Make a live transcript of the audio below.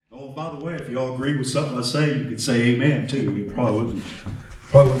Oh, by the way, if you all agree with something I say, you could say amen too. You probably wouldn't,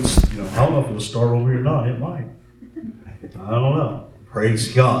 I don't know if it'll start over or not. It might. I don't know.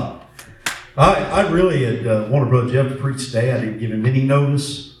 Praise God. I really had wanted Brother Jeff to preach today. I didn't give him any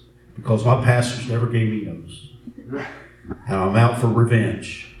notice because my pastors never gave me notice. And I'm out for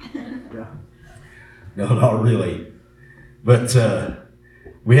revenge. No, not really. But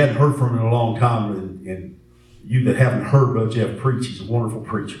we hadn't heard from him in a long time, and you that haven't heard Brother Jeff preach, he's a wonderful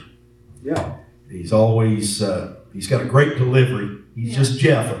preacher. Yeah. He's always, he's got a great delivery. He's just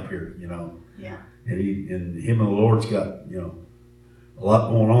Jeff up here, you know. Yeah. And him and the Lord's got, you know, a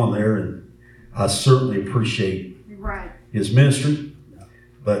lot going on there, and I certainly appreciate his ministry.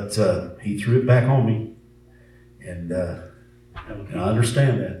 But he threw it back on me, and I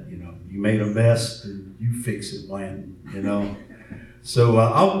understand that. You know, you made a mess, and you fix it, Blanton. You know. So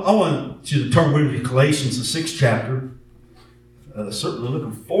I want you to turn with me to Galatians, the 6th chapter. Certainly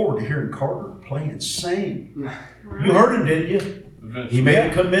looking forward to hearing Carter play and sing. You heard him, didn't you? He made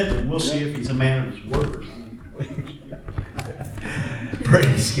a commitment. We'll see if he's a man of his word.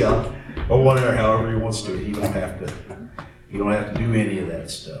 Praise God. Or whatever, however he wants to. He don't have to do any of that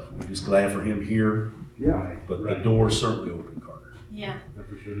stuff. We're just glad for him here. Yeah. But the door's certainly open, Carter. Yeah.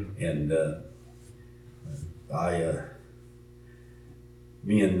 And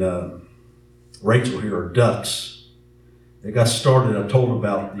me and Rachel here are ducks. They got started. I told them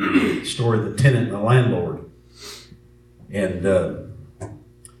about the story of the tenant and the landlord. And the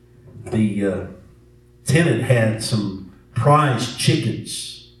tenant had some prized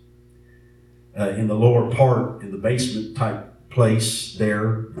chickens in the lower part, in the basement type place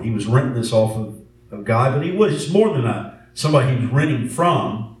there. He was renting this off of a guy, but he was more than somebody he was renting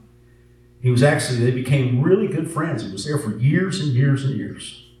from. He was actually, they became really good friends. He was there for years and years and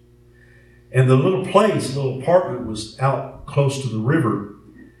years. And the little place, the little apartment was out close to the river.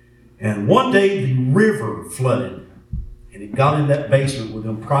 And one day the river flooded. And it got in that basement where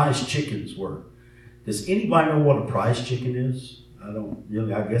them prize chickens were. Does anybody know what a prize chicken is? I don't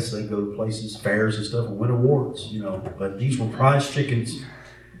really. I guess they go to places, fairs and stuff, and win awards, you know. But these were prize chickens.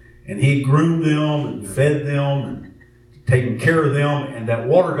 And he groomed them and fed them and taken care of them. And that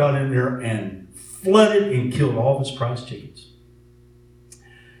water got in there and flooded and killed all of his prize chickens.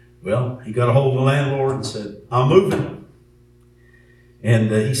 Well, he got a hold of the landlord and said, "I'm moving." And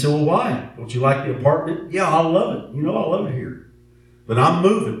he said, "Well, why? Don't you like the apartment?" "Yeah, I love it. You know, I love it here. But I'm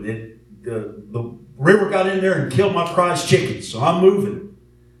moving. The river got in there and killed my prize chickens, so I'm moving."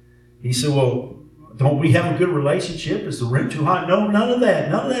 He said, "Well, don't we have a good relationship? Is the rent too high?" "No, none of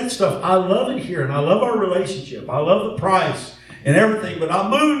that. None of that stuff. I love it here, and I love our relationship. I love the price and everything, but I'm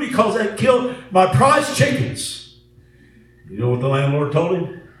moving because that killed my prize chickens." You know what the landlord told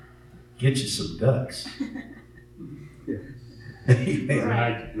him? "Get you some ducks."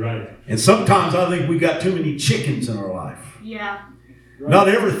 Right. And sometimes I think we got too many chickens in our life. Yeah. Not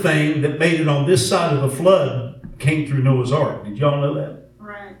everything that made it on this side of the flood came through Noah's Ark.Id y'all know that?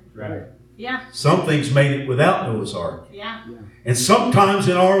 Right. Yeah. Some things made it without Noah's Ark. Yeah. And sometimes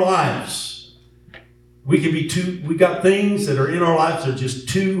in our lives, we got things that are in our lives that are just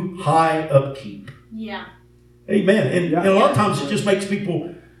too high upkeep. Yeah. Amen. And a lot of times it just makes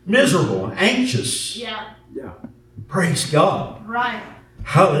people miserable and anxious. Yeah. Praise God. Right.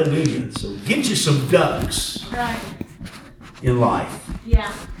 Hallelujah. So get you some ducks in life.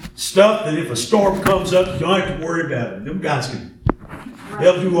 Yeah. Stuff that if a storm comes up, you don't have to worry about it. Them guys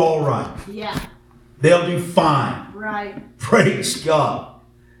they'll do all right. Yeah. They'll do fine. Right. Praise God.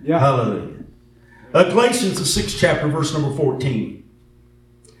 Yeah. Hallelujah. Galatians, the 6th chapter, verse number 14.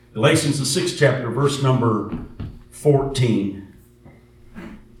 Galatians, the 6th chapter, verse number 14.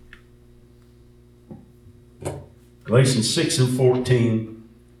 Galatians 6 and 14.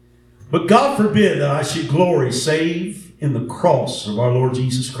 "But God forbid that I should glory save in the cross of our Lord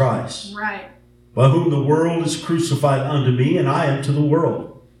Jesus Christ, Right. by whom the world is crucified unto me, and I unto the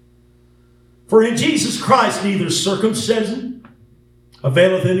world. For in Jesus Christ neither circumcision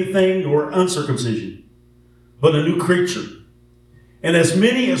availeth anything, nor uncircumcision, but a new creature. And as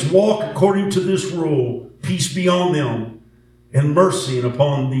many as walk according to this rule, peace be on them, and mercy and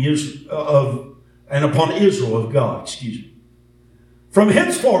upon Israel of God. From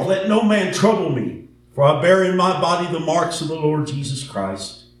henceforth let no man trouble me, for I bear in my body the marks of the Lord Jesus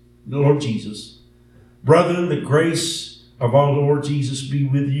Christ, the Lord Jesus. Brethren, the grace of our Lord Jesus be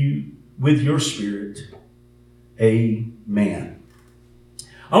with you, with your spirit. Amen."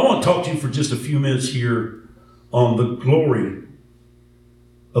 I want to talk to you for just a few minutes here on the glory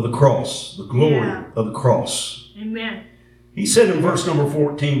of the cross. The glory of the cross. Amen. He said in verse number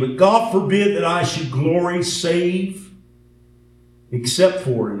 14, "But God forbid that I should glory save except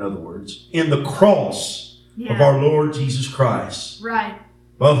for, in other words, in the cross of our Lord Jesus Christ, Right.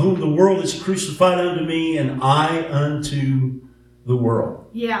 by whom the world is crucified unto me, and I unto the world.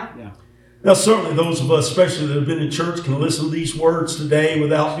 Yeah. Now, certainly those of us, especially that have been in church, can listen to these words today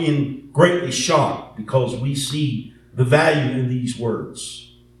without being greatly shocked, because we see the value in these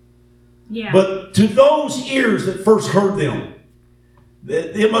words. Yeah. But to those ears that first heard them,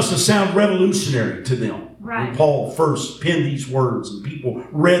 it must have sounded revolutionary to them. Right. When Paul first penned these words and people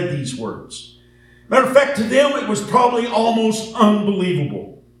read these words. Matter of fact, to them it was probably almost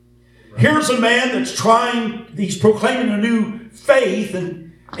unbelievable. Right. Here's a man that's he's proclaiming a new faith,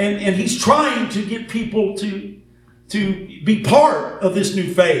 and he's trying to get people to be part of this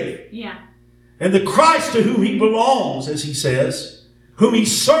new faith. Yeah. And the Christ to whom he belongs, as he says, whom he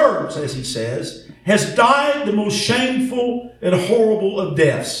serves, as he says, has died the most shameful and horrible of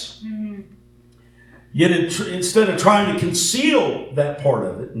deaths. Mm-hmm. Yet instead of trying to conceal that part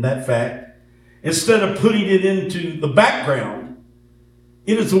of it and that fact, instead of putting it into the background,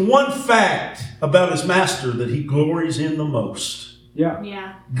 it is the one fact about his master that he glories in the most.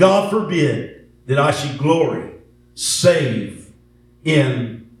 Yeah. God forbid that I should glory save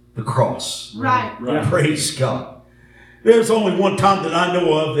in the cross. Right. Praise God. There's only one time that I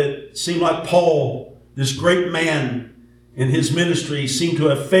know of that seemed like Paul, this great man in his ministry, seemed to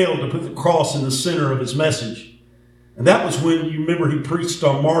have failed to put the cross in the center of his message. And that was when, you remember, he preached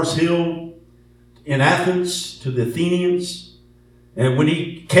on Mars Hill in Athens to the Athenians. And when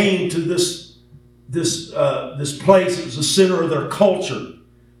he came to this place, it was the center of their culture.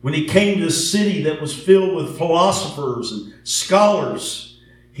 When he came to this city that was filled with philosophers and scholars,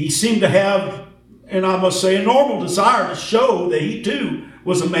 he seemed to have, and I must say, a normal desire to show that he too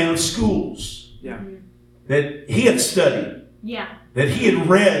was a man of schools. Yeah. That he had studied. Yeah. That he had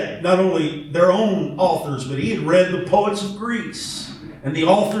read not only their own authors, but he had read the poets of Greece and the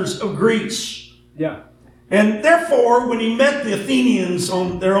authors of Greece. Yeah. And therefore, when he met the Athenians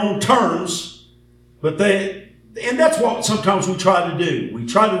on their own terms, and that's what sometimes we try to do. We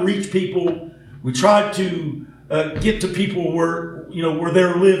try to reach people. We try to get to people where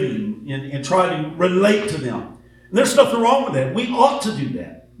they're living and try to relate to them. And there's nothing wrong with that. We ought to do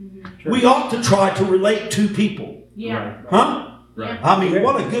that. Mm-hmm. Sure. We ought to try to relate to people. Yeah. Right. Huh? Right. I mean,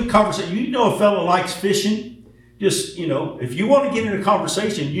 what a good conversation. You know, a fellow likes fishing. Just, if you want to get in a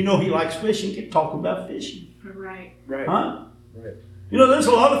conversation, he likes fishing, get talking about fishing. Right. Right. Huh? Right. There's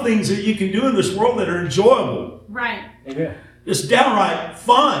a lot of things that you can do in this world that are enjoyable. Right. Amen. Just downright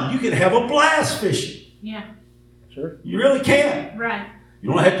fun. You can have a blast fishing. Yeah. Sure. You really can. Right. You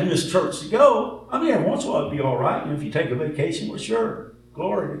don't have to miss church to go. I mean, every once in a while it'd be all right. If you take a vacation, well, sure.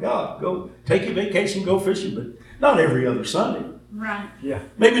 Glory to God. Go take your vacation, go fishing, but not every other Sunday. Right. Yeah.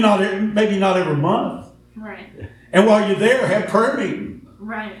 Maybe not every month. Right. And while you're there, have prayer meeting.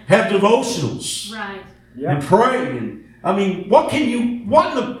 Right. Have devotionals. Right. Yeah. And pray. And I mean, what in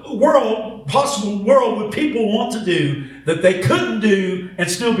the possible world would people want to do that they couldn't do and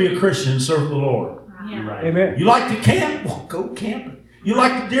still be a Christian and serve the Lord? Yeah. Right. Amen. You like to camp? Well, go camping. You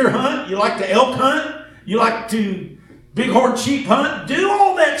like to deer hunt? You like to elk hunt? You like to bighorn sheep hunt? Do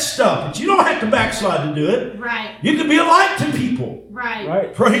all that stuff, but you don't have to backslide to do it. Right. You can be a light to people. Right.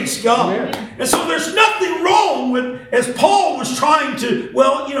 Right. Praise God. Amen. And so there's nothing wrong with, as Paul was trying to,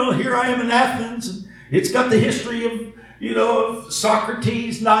 here I am in Athens, and it's got the history of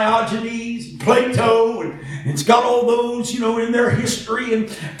Socrates, Diogenes, Plato, and it's got all those, in their history, and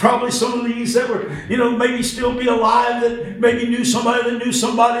probably some of these that were, maybe still be alive, that maybe knew somebody that knew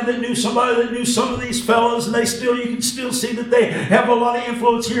somebody that knew somebody that knew some of these fellows, and you can still see that they have a lot of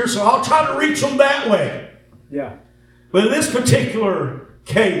influence here, so I'll try to reach them that way. Yeah. But in this particular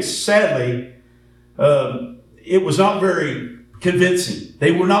case, sadly, it was not very convincing.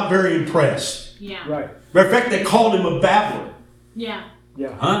 They were not very impressed. Yeah. Right. Matter of fact, they called him a babbler. Yeah.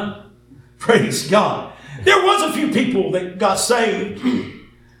 Yeah. Huh? Praise God. There was a few people that got saved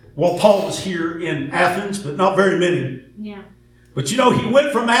while Paul was here in Athens, but not very many. Yeah. But he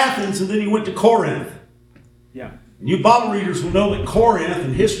went from Athens and then he went to Corinth. Yeah. And you Bible readers will know that Corinth,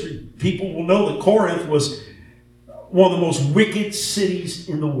 and history people will know that Corinth was one of the most wicked cities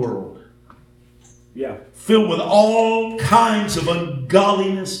in the world. Yeah. Filled with all kinds of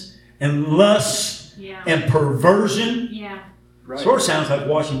ungodliness and lust and perversion. Yeah. Right. Sort of sounds like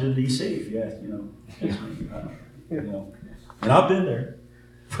Washington, D.C., if you ask, And I've been there.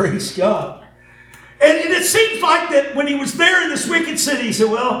 Praise God. And it seems like that when he was there in this wicked city, he said,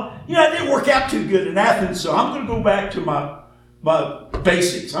 it didn't work out too good in Athens, so I'm going to go back to my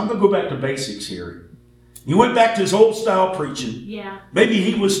basics. I'm going to go back to basics here. He went back to his old style preaching. Yeah. Maybe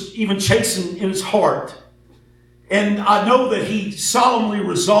he was even chasing in his heart. And I know that he solemnly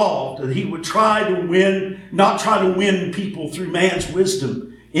resolved that he would not try to win people through man's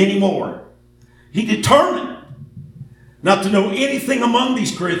wisdom anymore. He determined not to know anything among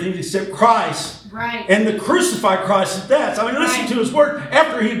these Corinthians except Christ and the crucified Christ at that. I mean, listen to his word.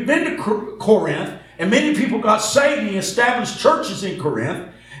 After he had been to Corinth, and many people got saved, and he established churches in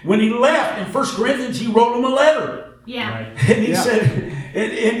Corinth. When he left in 1 Corinthians, he wrote them a letter. Yeah. And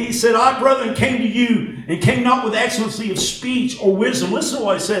he said, I, brethren, came to you and came not with excellency of speech or wisdom. Listen to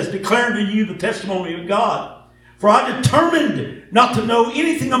what he says, declaring to you the testimony of God. For I determined not to know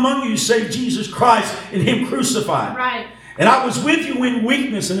anything among you save Jesus Christ and him crucified. Right. And I was with you in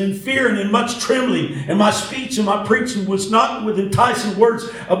weakness and in fear and in much trembling. And my speech and my preaching was not with enticing words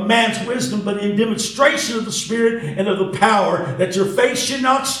of man's wisdom, but in demonstration of the Spirit and of the power, that your faith should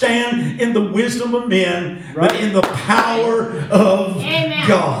not stand in the wisdom of men, but in the power of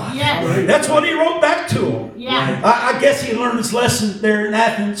God. Yes. That's what he wrote back to them. Yeah. I guess he learned his lesson there in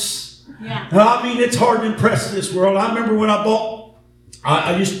Athens. Yeah. I mean, it's hard to impress this world. I remember when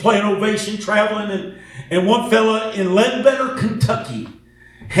I used to play an Ovation traveling, and one fella in Ledbetter, Kentucky,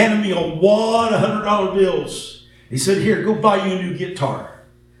 handed me a wad of $100 bills. He said, here, go buy you a new guitar.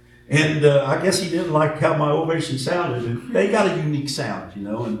 And I guess he didn't like how my Ovation sounded. They got a unique sound, you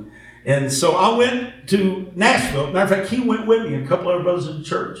know. And so I went to Nashville. Matter of fact, he went with me and a couple other brothers in the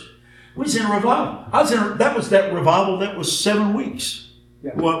church. We was in a revival. That was that revival that was 7 weeks.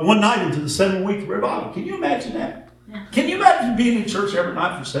 Yeah. One night into the 7-week revival. Can you imagine that? Yeah. Can you imagine being in church every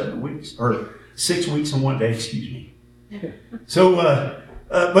night for 7 weeks? Or 6 weeks and 1 day, excuse me. So,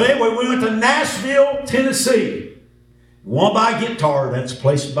 but anyway, we went to Nashville, Tennessee. Want to buy a guitar, that's a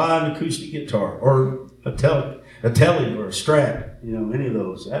place to buy an acoustic guitar. Or a tele or a Strat, you know, any of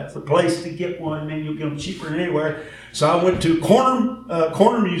those. That's the place to get one, and you'll get them cheaper than anywhere. So I went to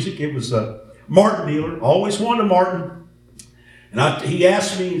Corner Music. It was a Martin dealer. Always wanted a Martin. And he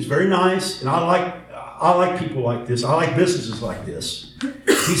asked me, he's very nice, and I like people like this. I like businesses like this.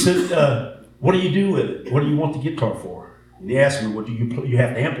 He said, what do you do with it? What do you want the guitar for? And he asked me, what do you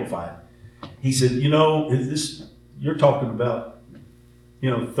have to amplify it? He said, you know, you're talking about,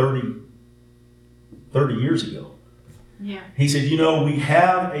 30 years ago. Yeah. He said, we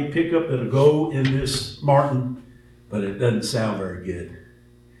have a pickup that'll go in this Martin, but it doesn't sound very good.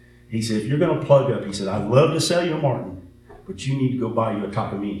 He said, if you're going to plug up, he said, I'd love to sell you a Martin, but you need to go buy you a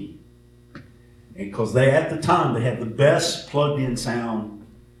Takamine. And because at the time, they had the best plugged-in sound,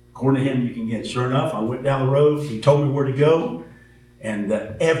 according to him, you can get. Sure enough, I went down the road. He told me where to go. And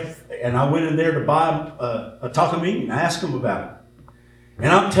I went in there to buy a Takamine. I asked him about it.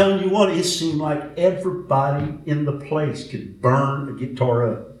 And I'm telling you what, it seemed like everybody in the place could burn a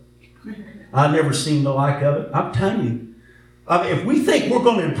guitar up. I've never seen the like of it. I'm telling you, if we think we're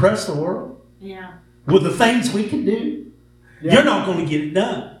going to impress the world with the things we can do, you're not going to get it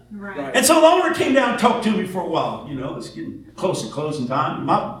done. Right. And so the owner came down and talked to me for a while. It's getting close to closing time. He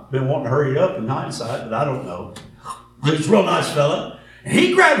might have been wanting to hurry it up in hindsight, but I don't know. He was a real nice fella. And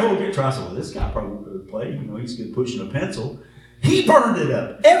he grabbed hold of the guitar. I said, well, this guy probably could play. He's good pushing a pencil. He burned it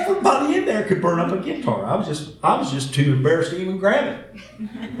up. Everybody in there could burn up a guitar. I was just too embarrassed to even grab it.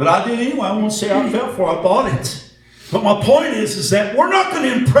 But I did anyway. I won't say how I felt before I bought it. But my point is that we're not going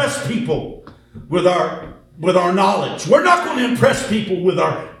to impress people with our knowledge. We're not going to impress people with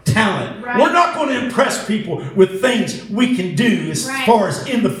our talent. Right. We're not going to impress people with things we can do as far as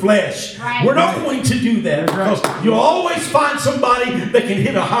in the flesh. Right. We're not going to do that because you'll always find somebody that can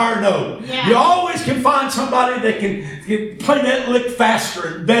hit a higher note. Yeah. You always can find somebody that can play that lick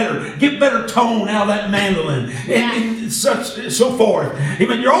faster and better, get better tone out of that mandolin, and so forth.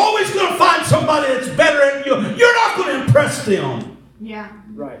 You're always going to find somebody that's better than you. You're not going to impress them. Yeah.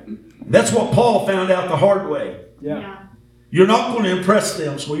 Right. That's what Paul found out the hard way. Yeah. You're not going to impress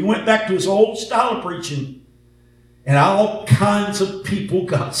them. So he went back to his old style of preaching, and all kinds of people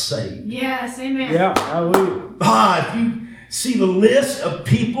got saved. Yes, amen. Yeah, hallelujah. If you see the list of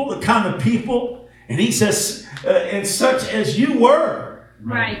people, the kind of people, and he says, and such as you were.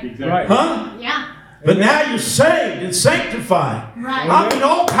 Right. Exactly. Right. Huh? Yeah. But now you're saved and sanctified. Right.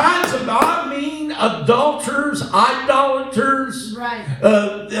 All kinds of, adulterers, idolaters,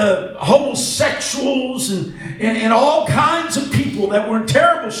 homosexuals, and all kinds of people that were in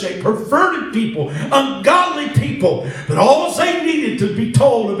terrible shape, perverted people, ungodly people. But all they needed to be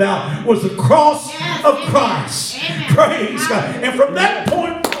told about was the cross of Christ. Amen. Praise God. And from that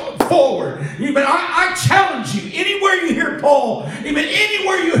point forward. Amen. I challenge you. Anywhere you hear Paul, amen,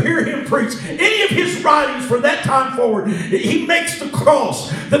 anywhere you hear him preach, any of his writings from that time forward, he makes the cross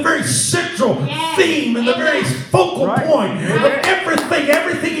the very central theme and the very focal point of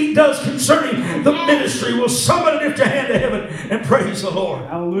everything he does concerning the ministry. Will somebody lift your hand to heaven and praise the Lord?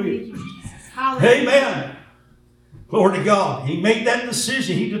 Hallelujah. Amen. Glory to God. He made that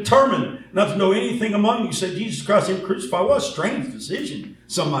decision. He determined not to know anything among you. Said Jesus Christ him crucified. What a strange decision,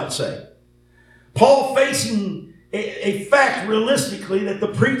 some might say. Paul facing a fact realistically that the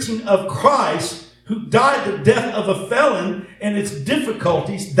preaching of Christ, who died the death of a felon and its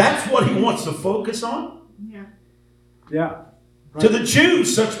difficulties, that's what he wants to focus on. Yeah. Yeah. Right. To the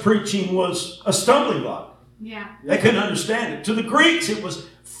Jews, such preaching was a stumbling block. Yeah. They couldn't understand it. To the Greeks, it was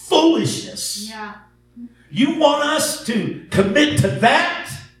foolishness. Yeah. You want us to commit to that?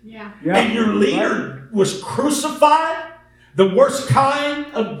 Yeah. And your leader was crucified? The worst kind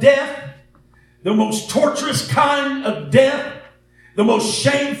of death? The most torturous kind of death? The most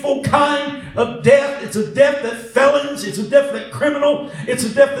shameful kind of death? It's a death that felons, it's a death that criminal, it's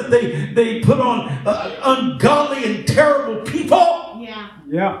a death that they put on ungodly and terrible people. Yeah.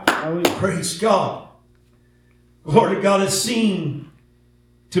 Yeah. Hallelujah. Praise God. Glory to God. Has seen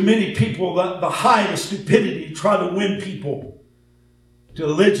to many people the height of stupidity to try to win people to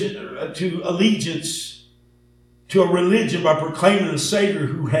allegiance to a religion by proclaiming a Savior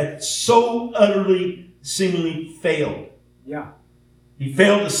who had so utterly, seemingly failed. Yeah. He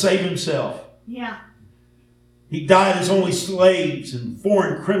failed to save himself. Yeah. He died as only slaves and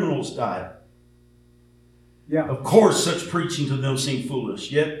foreign criminals died. Yeah. Of course, such preaching to them seemed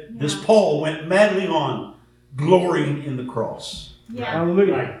foolish. Yet this Paul went madly on, glorying in the cross. Yeah.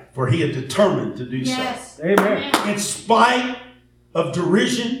 Hallelujah. For he had determined to do Yes. so. Amen. In spite of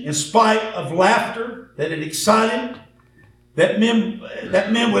derision, in spite of laughter that had excited, that men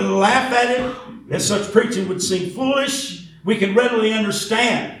would laugh at it, that such preaching would seem foolish, we can readily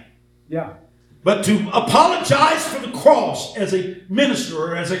understand. Yeah. But to apologize for the cross as a minister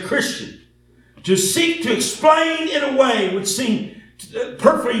or as a Christian, to seek to explain in a way which seemed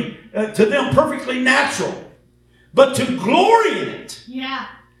perfectly to them perfectly natural, but to glory in it, Yeah.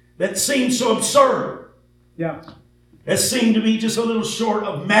 that seemed so absurd. Yeah. That seemed to be just a little short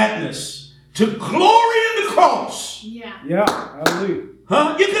of madness. To glory in the cross. Yeah. Yeah. Hallelujah.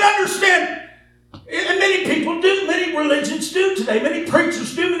 Huh? You can understand. And many people do. Many religions do today. Many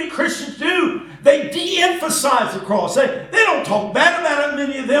preachers do. Many Christians do. They de-emphasize the cross. They don't talk bad about it,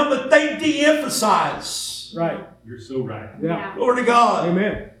 many of them, but they de-emphasize. Right. You're so right. Yeah. Glory to God.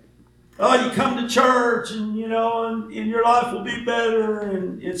 Amen. Oh, you come to church and, and your life will be better.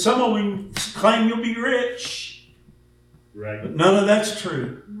 And some of them claim you'll be rich. Right. But none of that's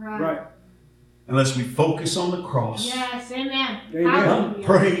true. Right. Unless we focus on the cross. Yes. Amen. Amen. Hallelujah.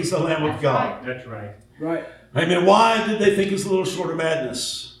 Praise the Lamb of That's God. right. That's right. Right. Amen. Why did they think it's a little short of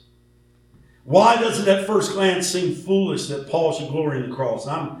madness? Why does it at first glance seem foolish that Paul should glory in the cross?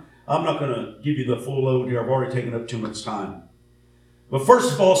 I'm not going to give you the full load here. I've already taken up too much time. But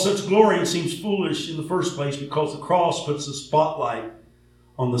first of all, such glorying seems foolish in the first place because the cross puts the spotlight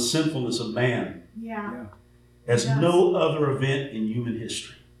on the sinfulness of man Yeah. as It does. no other event in human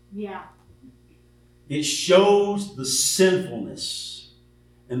history. Yeah. It shows the sinfulness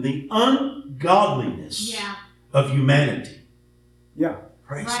and the ungodliness Yeah. of humanity. Yeah.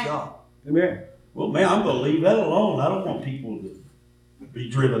 Praise Right. God. Amen. Well, man, I'm going to leave that alone. I don't want people to be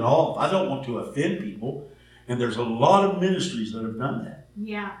driven off. I don't want to offend people. And there's a lot of ministries that have done that.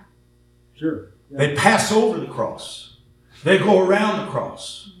 Yeah. Sure. Yeah. They pass over the cross. They go around the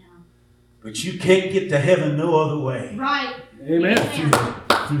cross. Yeah. But you can't get to heaven no other way. Right. Amen.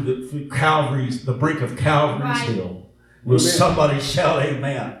 Through Calvary's, the brink of Calvary's Right. hill. Will Amen. somebody shout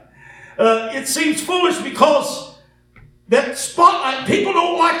amen? It seems foolish because that spotlight, people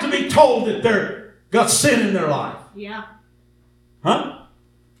don't like to be told that they've got sin in their life. Yeah. Huh?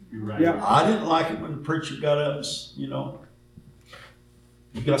 You're right. Yeah. I didn't like it when the preacher got up, you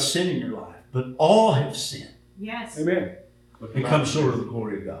got sin in your life. But all have sinned Yes. Amen. But and come short of the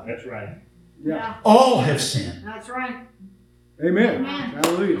glory of God. That's right. Yeah. All have sinned. That's right. Amen. Amen.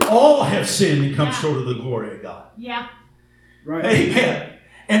 Hallelujah. All have sinned and come Yeah. short of the glory of God. Yeah. Right. Amen.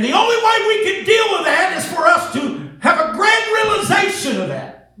 And the only way we can deal with that is for us to have a grand realization of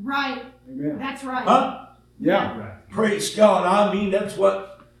that. Right. Amen. That's right. Huh? Yeah. Right. Praise God. I mean, that's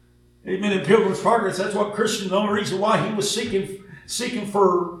what, amen, in Pilgrim's Progress, that's what Christian, the only reason why he was seeking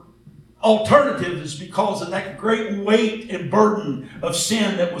for alternatives is because of that great weight and burden of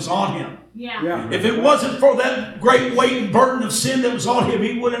sin that was on him. Yeah. Yeah. If it wasn't for that great weight and burden of sin that was on him,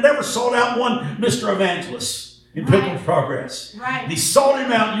 he would have never sought out one Mr. Evangelist. in Pilgrim's Progress. Right. And he sought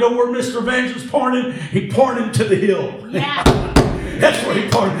him out. You know where Mr. Evangelist pointed him? He pointed him to the hill. Yeah. That's where he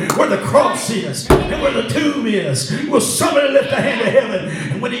pointed, where the cross is and where the tomb is. Will somebody lift a hand to heaven?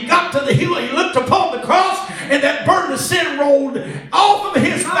 And when he got to the hill, he looked upon the cross, and that burden of sin rolled off of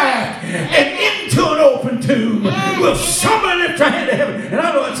his back and into an open tomb. Will somebody lift a hand to heaven? And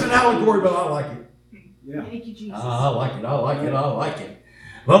I know it's an allegory, but I like it. Yeah. Thank you, Jesus. I like it. I like it. I like it.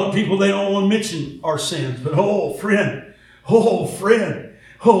 A lot of people, they don't want to mention our sins, but oh, friend,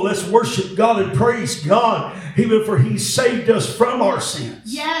 let's worship God and praise God, even for He saved us from our sins.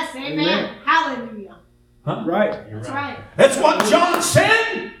 Yes, amen. Amen. Hallelujah. Huh? Right. That's right. That's what John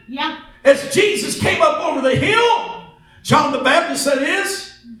said. Yeah. As Jesus came up over the hill, John the Baptist said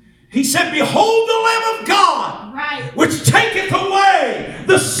this. He said, "Behold the Lamb of God, Right. which taketh away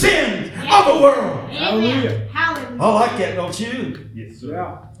the sins of the world." Amen. Hallelujah. Hallelujah. I like that, don't you? Yes, sir.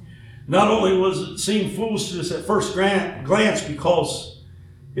 Yeah. Not only was it seem foolishness at first glance because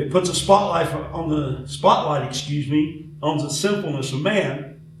it puts a spotlight on the sinfulness of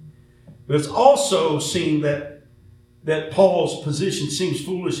man, but it's also seen that Paul's position seems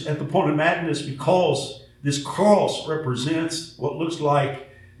foolish at the point of madness because this cross represents what looks like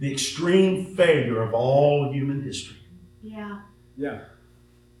the extreme failure of all human history. Yeah. Yeah.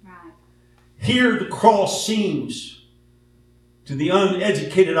 Right. Here the cross seems, to the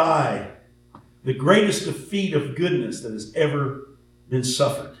uneducated eye, the greatest defeat of goodness that has ever been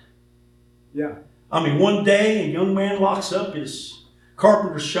suffered. Yeah. I mean, one day a young man locks up his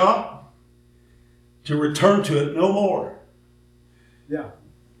carpenter's shop to return to it no more. Yeah.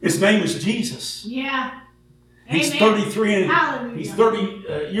 His name is Jesus. Yeah. He's Amen. 33 and Hallelujah. he's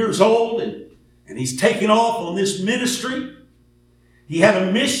 30 years old and he's taken off on this ministry. He had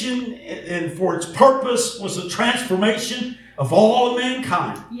a mission, and for its purpose was the transformation of all of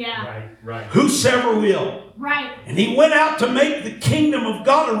mankind. Yeah. Right. Whosoever will. Right. And he went out to make the kingdom of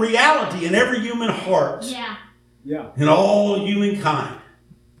God a reality in every human heart. Yeah. Yeah. In all humankind.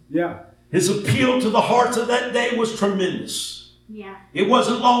 Yeah. His appeal to the hearts of that day was tremendous. Yeah. It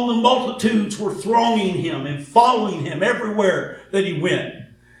wasn't long the multitudes were thronging him and following him everywhere that he went.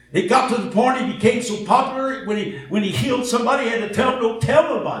 It got to the point he became so popular when he healed somebody, he had to tell him, don't tell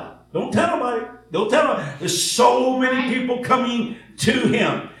nobody. Don't tell nobody. Don't tell nobody. There's so many people coming to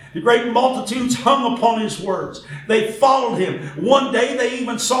him. The great multitudes hung upon his words. They followed him. One day they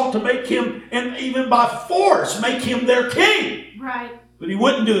even sought to make him, and even by force, make him their king. Right. But he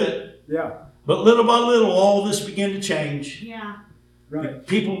wouldn't do it. Yeah. But little by little, all this began to change. Yeah. Right.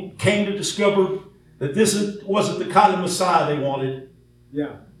 People came to discover that this wasn't the kind of Messiah they wanted.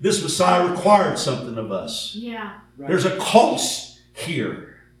 Yeah. This Messiah required something of us. Yeah. Right. There's a cost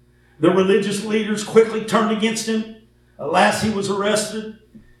here. The religious leaders quickly turned against him. At last he was arrested,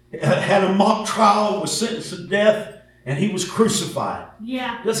 had a mock trial, was sentenced to death, and he was crucified.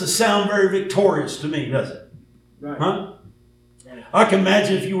 Yeah. Doesn't sound very victorious to me, does it? Right. Huh? I can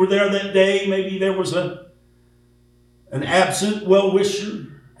imagine if you were there that day, maybe there was an absent well-wisher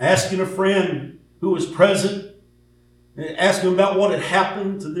asking a friend who was present, asking about what had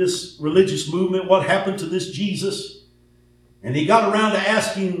happened to this religious movement, what happened to this Jesus. And he got around to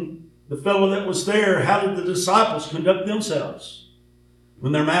asking the fellow that was there, how did the disciples conduct themselves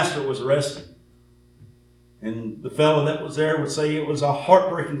when their master was arrested? And the fellow that was there would say it was a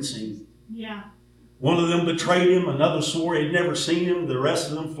heartbreaking scene. Yeah. One of them betrayed him. Another swore he'd never seen him. The rest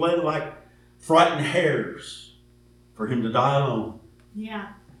of them fled like frightened hares for him to die alone.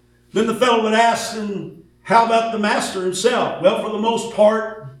 Yeah. Then the fellow would ask, and how about the master himself? Well, for the most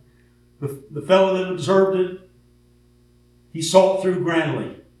part, the fellow that observed it, he saw it through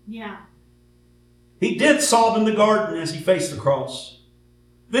grandly. Yeah. He did sob in the garden as he faced the cross.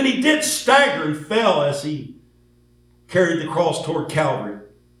 Then he did stagger and fell as he carried the cross toward Calvary.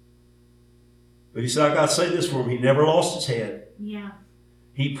 But he said, I got to say this for him. He never lost his head. Yeah.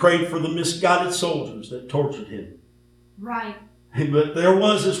 He prayed for the misguided soldiers that tortured him. Right. But there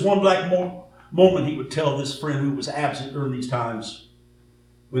was this one black moment he would tell this friend who was absent during these times,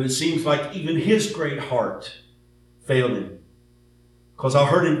 when it seems like even his great heart failed him. Because I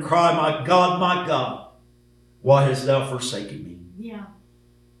heard him cry, my God, why hast thou forsaken me? Yeah.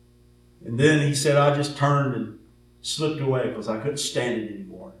 And then he said, I just turned and slipped away because I couldn't stand it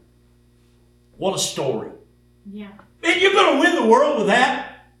anymore. What a story. Yeah. Man, you're going to win the world with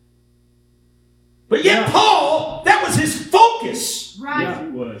that. But yet Paul, that was his focus. Right. Yeah.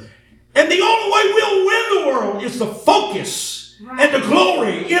 It was. And the only way we'll win the world is the focus Right. and the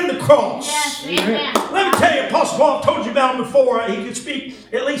glory in the cross. Yes. Amen. Amen. Let me tell you, Apostle Paul, I've told you about him before. He could speak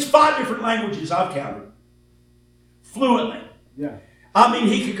at least 5 different languages I've counted. Fluently. Yeah. I mean,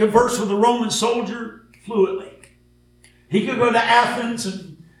 he could converse with a Roman soldier fluently. He could go to Athens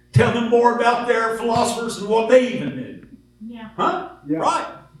and tell them more about their philosophers than what they even knew. Yeah. Huh? Yeah. Right.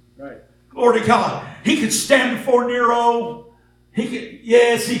 Right. Glory to God. He could stand before Nero.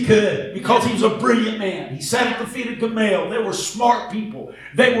 Yes, he could, because he was a brilliant man. He sat at the feet of Gamaliel. They were smart people.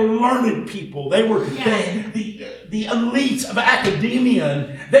 They were learned people. They were the elites of academia.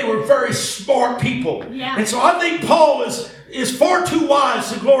 And they were very smart people. Yeah. And so I think Paul is far too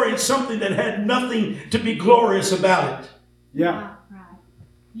wise to glory in something that had nothing to be glorious about it. Yeah. Right.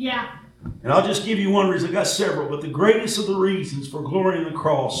 Yeah. And I'll just give you one reason. I've got several, but the greatest of the reasons for glorying in the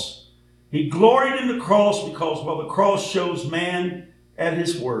cross, he gloried in the cross because while the cross shows man at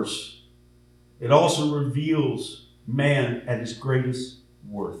his worst, it also reveals man at his greatest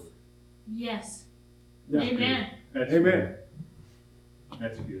worth. Yes. Yeah. Amen. That's Amen. good.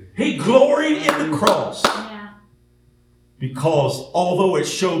 That's good. He gloried in the cross Yeah. because although it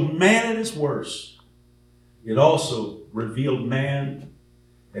showed man at his worst, it also revealed man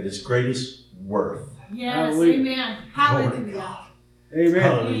at his greatest worth. Yes. Hallelujah. Amen. Glory to Hallelujah. God. Amen.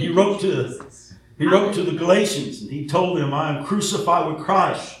 Hallelujah. He wrote to the Galatians, and he told them, I am crucified with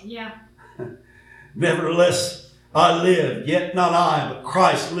Christ. Yeah. Nevertheless, I live, yet not I, but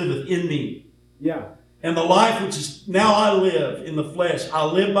Christ liveth in me. Yeah. And the life which is now I live in the flesh, I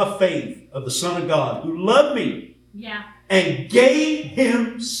live by faith of the Son of God, who loved me Yeah. and gave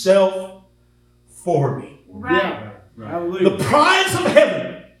himself for me. Right. Yeah. Right. Hallelujah. The prize of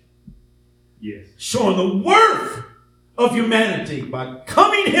heaven, Yes. showing the worth of humanity by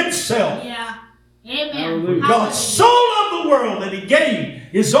coming himself. Yeah. Amen. Hallelujah. God so loved the world that he gave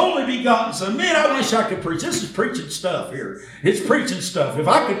his only begotten Son. Man, I wish I could preach. This is preaching stuff here. It's preaching stuff. If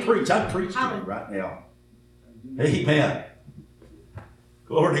I could preach, I'd preach to you right now. Amen.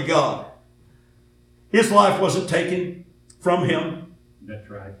 Glory to God. His life wasn't taken from him. That's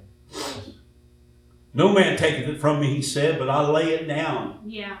right. No man taketh it from me, he said, but I lay it down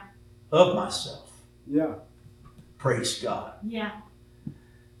Yeah. of myself. Yeah. Praise God. Yeah.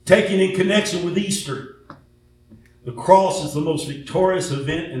 Taken in connection with Easter, the cross is the most victorious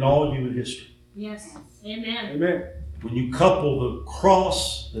event in all human history. Yes. Amen. Amen. When you couple the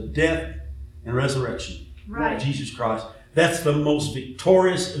cross, the death, and resurrection Right. of Jesus Christ, that's the most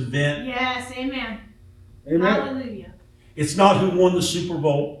victorious event. Yes. Amen. Amen. Hallelujah. It's not who won the Super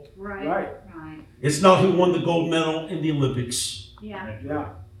Bowl. Right. Right. Right. It's not who won the gold medal in the Olympics. Yeah. That's Yeah.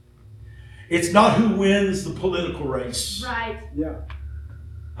 It's not who wins the political race. Right. Yeah.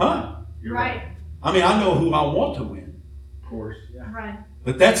 Huh? You're Right. I mean, I know who I want to win, Of course. Right.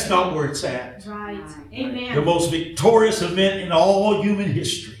 but that's not where it's at. Right. The Amen. most victorious event in all human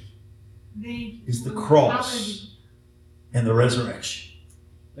history is the cross and the resurrection.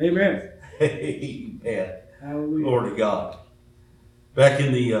 Amen. Amen. Hallelujah. Glory to God. Back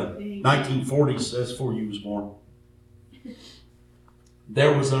in the 1940s, that's before you was born,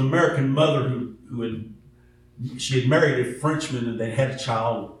 there was an American mother who had married a Frenchman, and they had a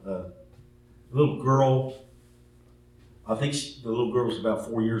child, a little girl. I think the little girl was about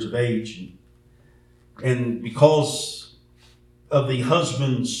 4 years of age. And because of the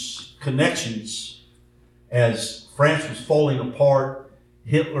husband's connections, as France was falling apart,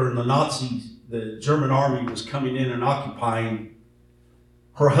 Hitler and the Nazis, the German army was coming in and occupying,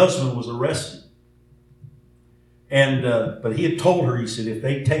 her husband was arrested. And but he had told her, he said, if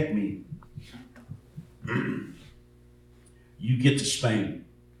they take me, you get to Spain.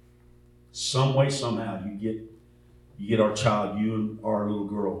 Some way, somehow, you get our child, you and our little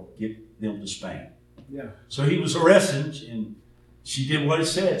girl, get them to Spain. Yeah. So he was arrested, and she did what he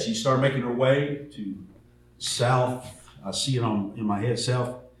said. She started making her way to south, I see it in my head,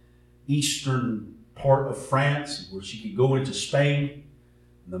 southeastern part of France, where she could go into Spain,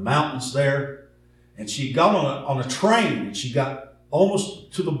 the mountains there. And she got on a train, and she got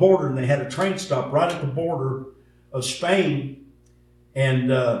almost to the border, and they had a train stop right at the border of Spain. And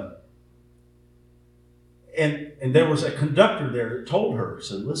there was a conductor there that told her,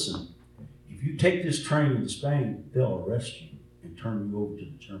 said, listen, if you take this train into Spain, they'll arrest you and turn you over to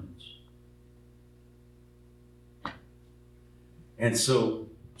the Germans. And so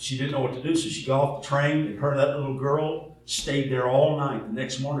she didn't know what to do, so she got off the train, and her and that little girl stayed there all night. The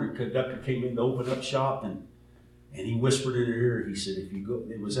next morning, the conductor came in to open up shop, and he whispered in her ear. He said, if you go,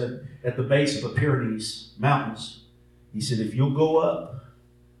 it was at the base of the Pyrenees Mountains. He said, if you'll go up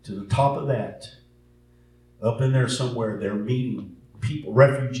to the top of that, up in there somewhere, they're meeting people,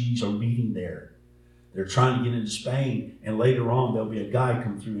 refugees are meeting there. They're trying to get into Spain, and later on, there'll be a guide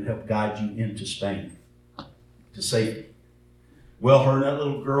come through and help guide you into Spain to safety. Well, her and that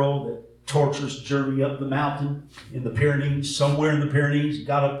little girl, that torturous journey up the mountain in the Pyrenees, somewhere in the Pyrenees,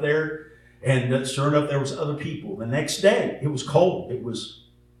 got up there, And sure enough, there was other people. The next day, it was cold.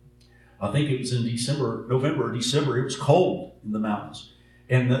 I think it was in November or December. It was cold in the mountains.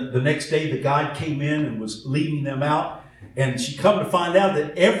 And the next day, the guide came in and was leading them out. And she come to find out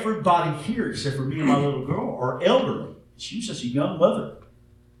that everybody here, except for me and my little girl, are elderly. She was just a young mother.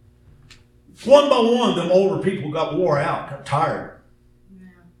 One by one, them older people got wore out, got tired.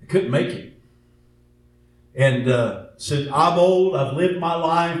 They couldn't make it. And said, I'm old, I've lived my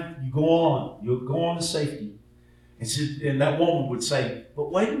life, you go on. You'll go on to safety. And that woman would say,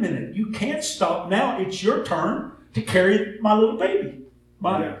 but wait a minute, you can't stop now. It's your turn to carry my little baby,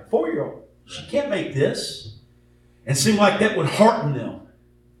 my 4-year-old. She can't make this. And it seemed like that would hearten them.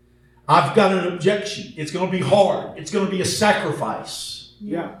 I've got an objection. It's going to be hard. It's going to be a sacrifice.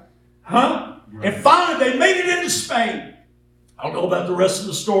 Yeah. Huh? And finally, they made it into Spain. I don't know about the rest of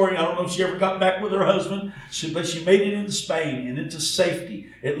the story. I don't know if she ever got back with her husband. But she made it into Spain and into safety,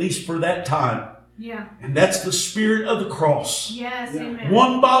 at least for that time. Yeah. And that's the spirit of the cross. Yes, Yeah. amen.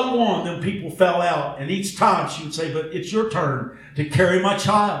 One by one, them people fell out. And each time she would say, but it's your turn to carry my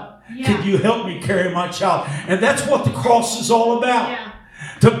child. Yeah. Can you help me carry my child? And that's what the cross is all about. Yeah.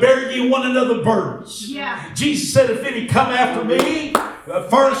 To bear ye one another burdens. Yeah. Jesus said, if any come after me,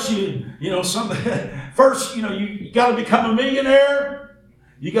 first you got to become a millionaire.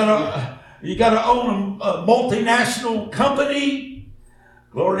 You got to own a multinational company.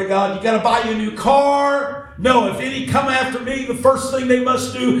 Glory to God. You got to buy you a new car. No, if any come after me, the first thing they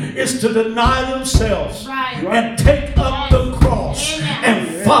must do is to deny themselves Right. and take up the cross Amen.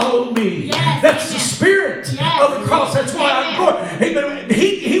 and follow me. Yes, That's amen. the spirit Yes. of the cross. That's why Amen.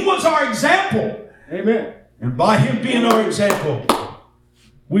 he was our example. Amen. And by him being our example,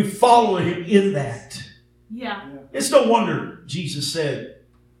 we follow him in that. Yeah. It's no wonder Jesus said,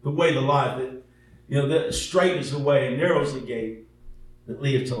 the way to life, that straight is the way and narrow is the gate that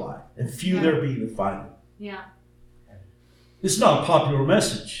leadeth to life. And few there be that find it. Yeah. It's not a popular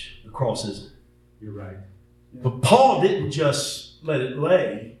message, the cross isn't. You're right. But Paul didn't just let it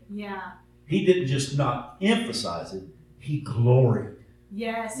lay. Yeah. He didn't just not emphasize it. He gloried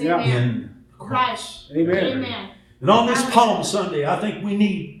Yes, Yeah. amen. in the cross. Amen. Amen. And on this Palm Sunday, I think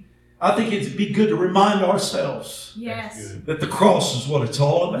it'd be good to remind ourselves Yes. Good. that the cross is what it's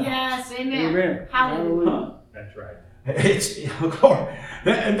all about. Yes, amen. Amen. Hallelujah. Huh? That's right. It's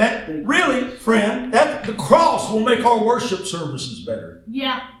that really, friend, that the cross will make our worship services better.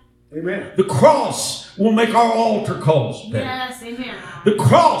 Yeah. Amen. The cross will make our altar calls better. Yes, amen. The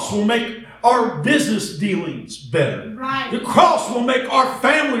cross will make our business dealings better. The Right. cross will make our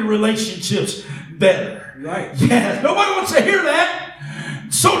family relationships better. Right. Yes, nobody wants to hear that.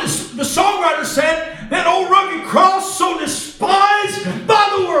 So the songwriter said, that old rugged cross, so despised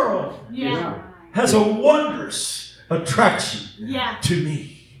by the world, Yeah. has a wondrous attraction Yeah. to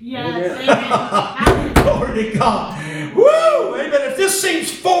me. Yes, Amen. amen. Hallelujah. Glory to God. Woo! Amen. If this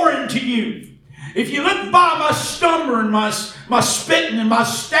seems foreign to you, if you look by my stumbling, my spitting and my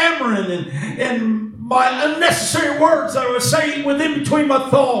stammering and my unnecessary words that I was saying within between my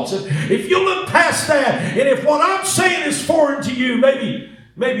thoughts, if you look past that, and if what I'm saying is foreign to you,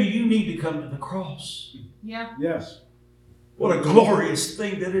 maybe you need to come to the cross. Yeah. Yes. What a glorious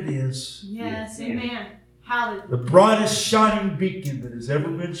thing that it is. Yes, amen. Hallelujah. The brightest shining beacon that has ever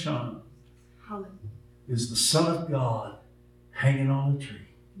been shone Hallelujah. is the Son of God hanging on a tree,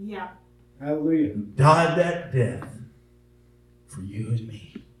 Yeah. Hallelujah. who died that death for you and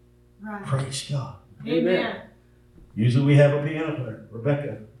me. Right. Praise God. Amen. Usually we have a piano player.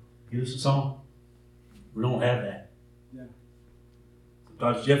 Rebecca, give us a song. We don't have that. Yeah.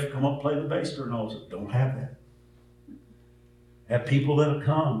 Sometimes Jeff will come up and play the bass during all this. Don't have that. Have people that'll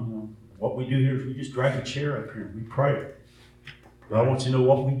come. What we do here is we just drag a chair up here and we pray. But I want you to know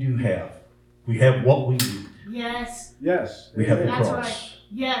what we do have. We have what we need. Yes. Yes. We have the That's cross. right.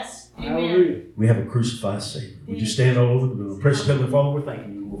 Yes. Amen. Hallelujah. We have a crucified Savior. Would you stand all over the room? Precious Heavenly Father, we're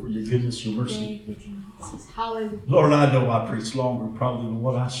thanking you for your goodness, your mercy. Thank you, Jesus. Hallelujah. Lord, I know I preach longer probably than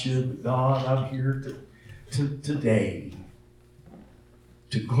what I should, but God, I'm here today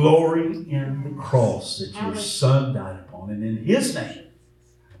to glory in the cross that your Son died upon. And in His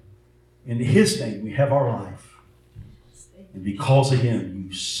name we have our life. And because of Him,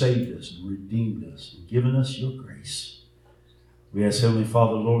 you saved us and redeemed us and given us your grace. We ask, Heavenly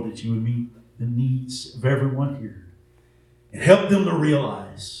Father, Lord, that you would meet the needs of everyone here and help them to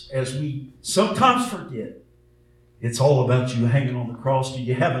realize, as we sometimes forget, it's all about you hanging on the cross. Do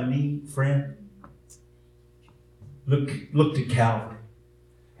you have a need, friend? Look to Calvary.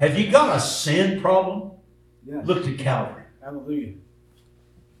 Have you got a sin problem? Yes. Look to Calvary. Hallelujah.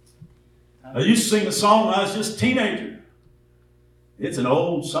 I used to sing a song when I was just a teenager. It's an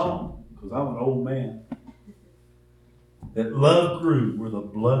old song. because I'm an old man. That love grew where the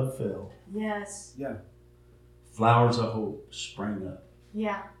blood fell. Yes. Yeah. Flowers of hope sprang up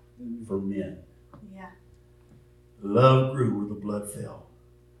Yeah. for men. Yeah. Love grew where the blood fell.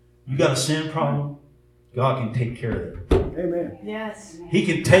 You got a sin problem? God can take care of it. Amen. Yes. He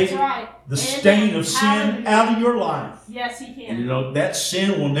can take That's right. the stain of sin Hallelujah. out of your life. Yes, he And can. you know, that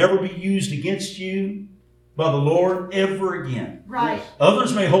sin will never be used against you by the Lord ever again. Right.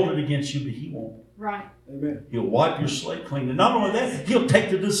 Others may hold it against you, but He won't. Right. Amen. He'll wipe your slate clean. And not only that, He'll take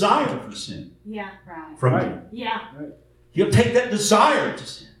the desire for sin Yeah. Right. from Right. you. Yeah. He'll take that desire to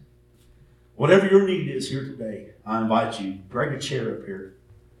sin. Whatever your need is here today, I invite you, drag a chair up here.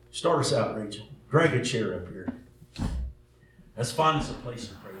 Start us out, Rachel. Drag a chair up here. Let's find us a place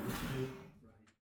to pray. Let's do it.